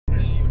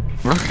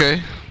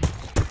Okay.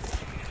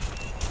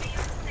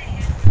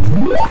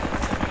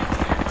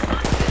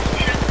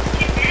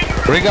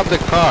 Bring up the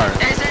car.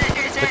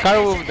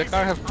 The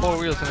car has 4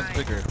 wheels and it's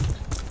bigger.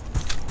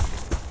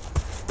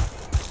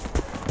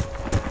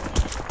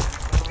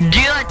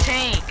 Do a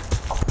tank.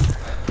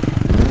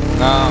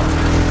 No.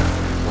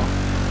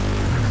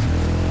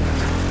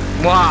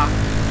 Wow.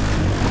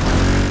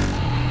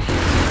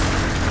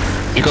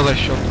 Because I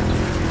shot it.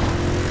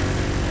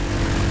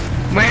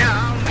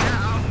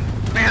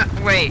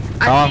 Wait.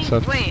 I thought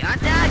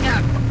I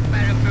got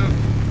Battlefield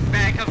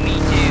back of me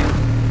too.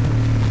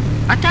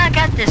 I thought I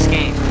got this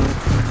game.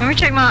 Let me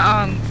check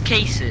my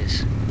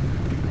cases.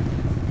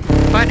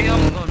 If I do,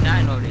 I'm gonna go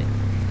download it.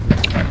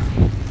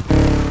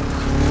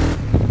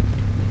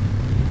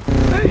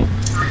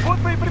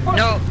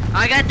 No,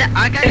 I got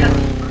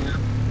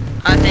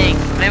I think.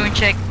 Let me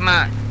check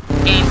my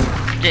game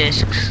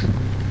discs.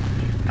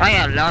 I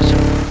got lots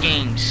of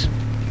games.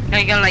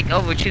 I got like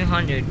over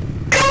 200.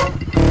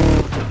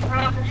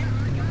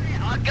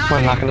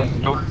 We're not gonna do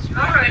it.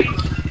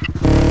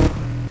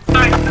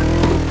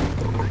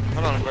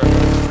 Hold on,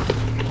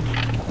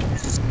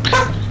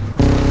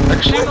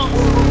 actually,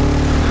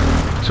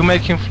 to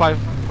make him fly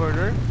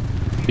further,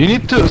 you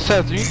need to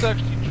actually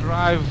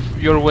drive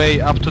your way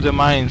up to the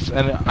mines,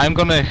 and I'm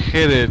gonna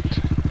hit it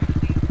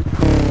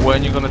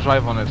when you're gonna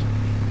drive on it.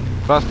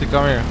 Rusty,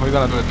 come here. We're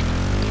gonna do it.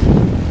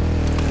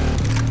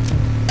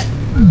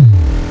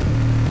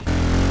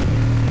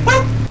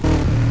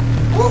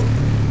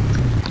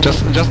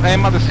 Just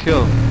aim at this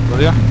hill, will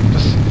ya?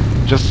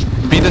 Just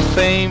be the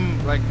same,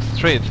 like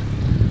straight.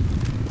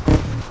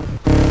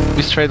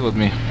 Be straight with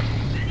me.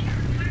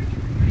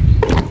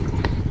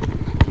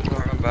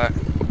 Alright, I'm back.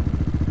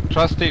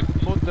 Trusty,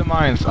 put the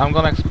mines. I'm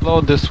gonna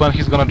explode this when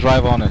he's gonna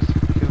drive on it.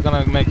 He's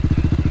gonna make...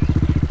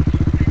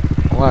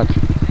 What?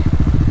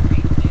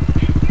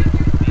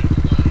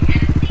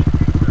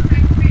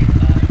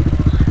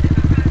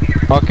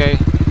 Okay.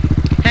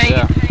 Hey,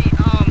 Yeah.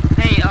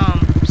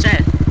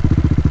 Seth.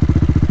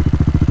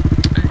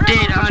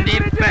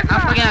 I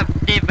forgot,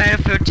 did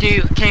Battlefield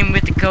 2 came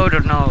with the code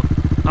or no?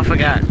 I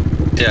forgot.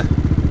 Yeah.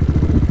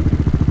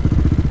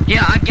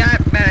 Yeah, I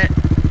got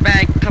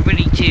Bad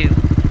Company 2.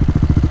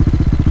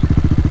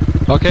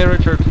 Okay,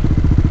 Richard.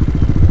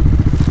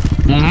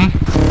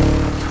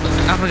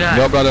 I forgot.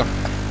 Go, brother.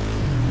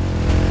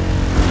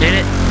 Did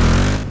it?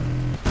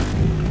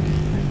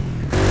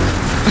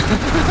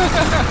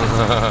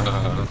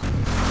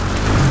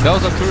 That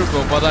was a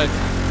turbo, but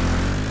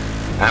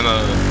Ammo.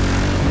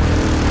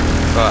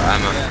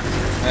 Ammo.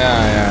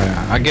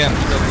 Yeah. Again.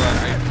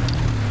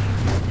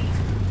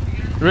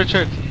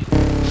 Richard,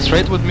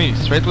 straight with me.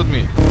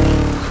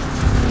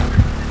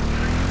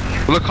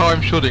 Look how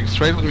I'm shooting.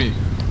 Straight with me.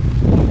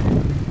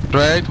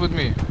 Straight with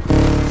me.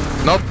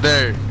 Not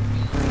there.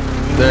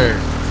 There.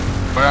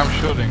 Where I'm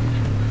shooting.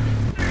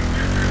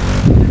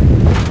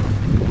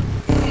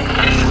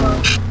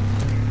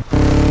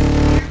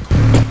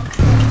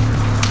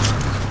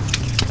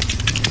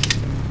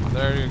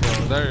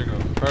 There you go.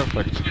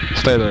 Perfect.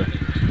 Stay there.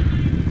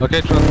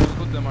 Okay, Trust,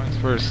 put the mines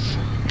first.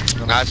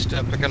 I'm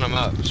still picking them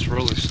up. It's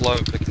really slow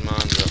picking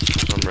mines up for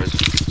some reason.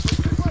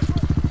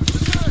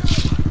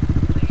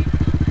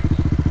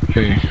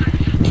 Okay.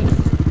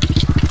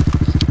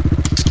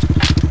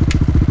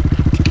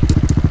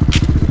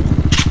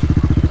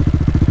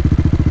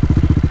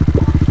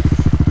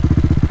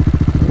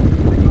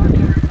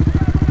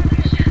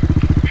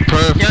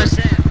 Perfect. Yo,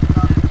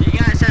 Seth, you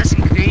got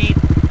Assassin's Creed?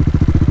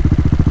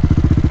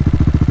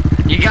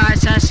 You got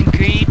Assassin's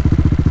Creed?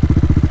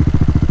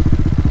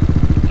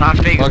 I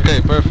figured.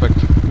 Okay, perfect.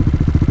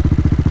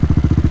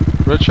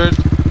 Richard,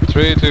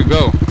 3, 2,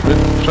 go.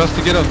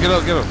 Trusty, get out.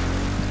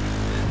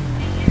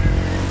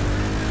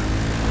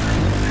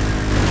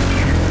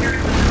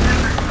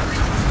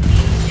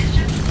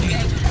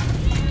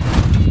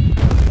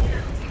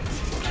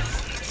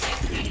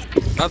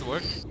 That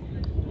works.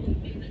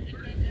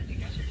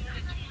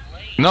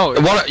 No,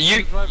 Well,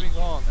 you driving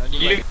on and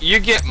you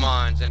get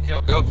mines and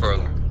he'll go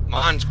further.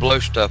 Mines blow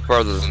stuff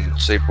further than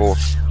C4.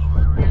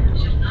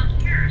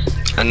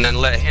 And then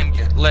let him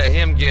give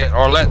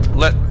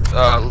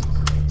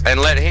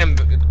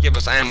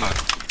us ammo.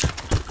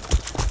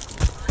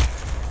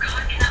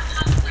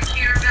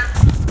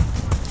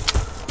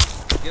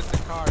 get the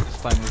car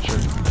this time,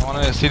 Richard. I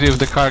wanna see if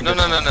the car No.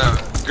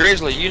 gets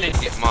Grizzly, you need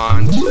to get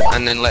mines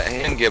and then let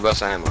him give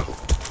us ammo.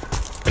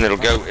 And it'll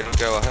go a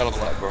hell of a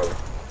lot further.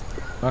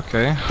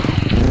 Okay.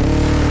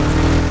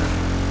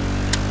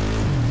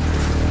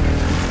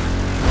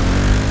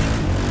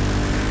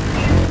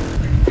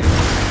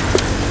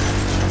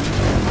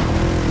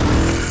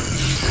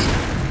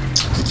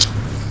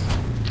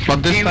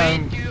 But this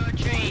time...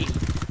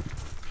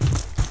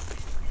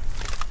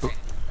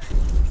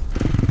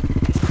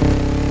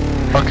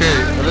 Okay,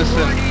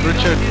 listen,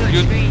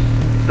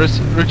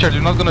 Richard,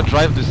 you're not gonna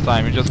drive this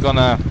time. You're just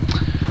gonna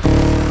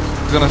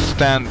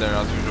stand there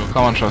as usual.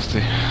 Come on,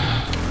 Trusty.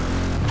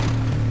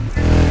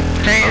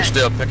 I'm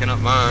still picking up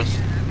mines.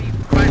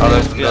 Oh,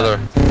 there's another.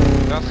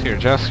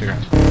 Just here.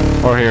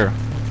 Or here.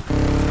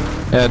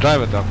 Yeah,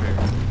 drive it up here.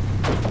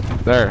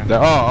 There.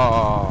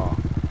 Oh.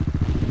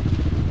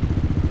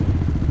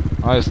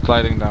 Oh, it's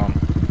sliding down.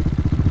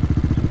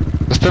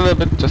 Just a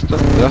little bit, just.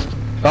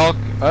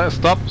 Oh,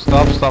 stop.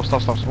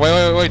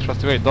 Wait,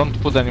 Trusty, wait. Don't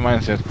put any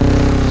mines yet.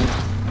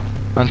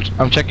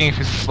 I'm checking if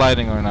he's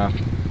sliding or not.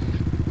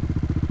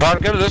 I'll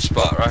go to this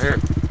spot right here.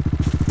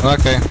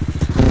 Okay.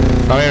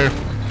 Come here.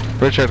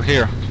 Richard,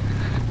 here.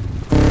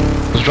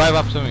 Just drive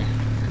up to me.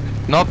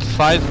 Not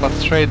sides, but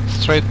straight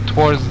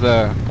towards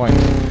the point.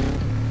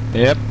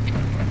 Yep.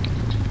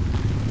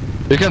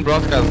 You can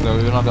broadcast though,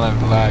 you're not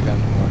gonna lag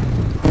anymore.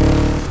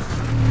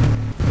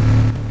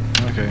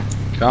 Okay.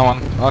 Come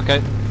on.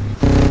 Okay.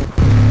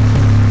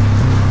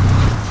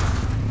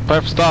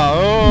 Prep star.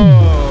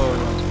 Oh!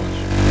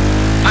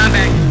 I'm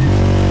back.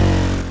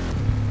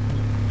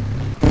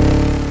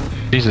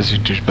 Jesus, you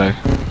douchebag.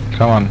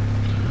 Come on.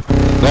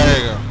 There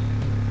you go.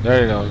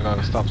 There you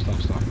go. Stop.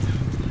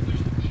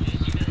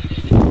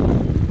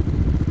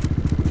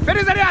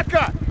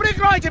 Перезарядка!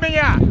 Прикройте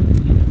меня!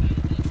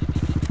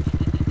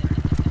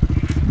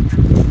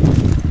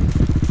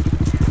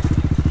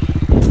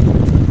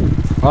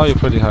 Oh, you're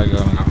pretty high,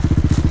 go.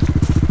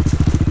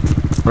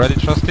 Ready,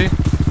 Trusty?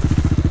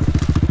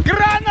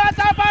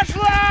 Граната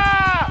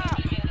пошла!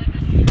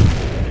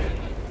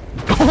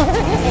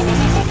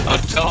 I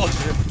told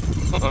you.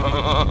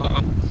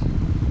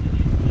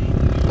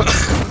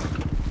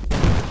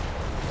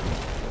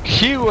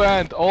 He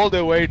went all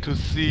the way to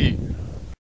C.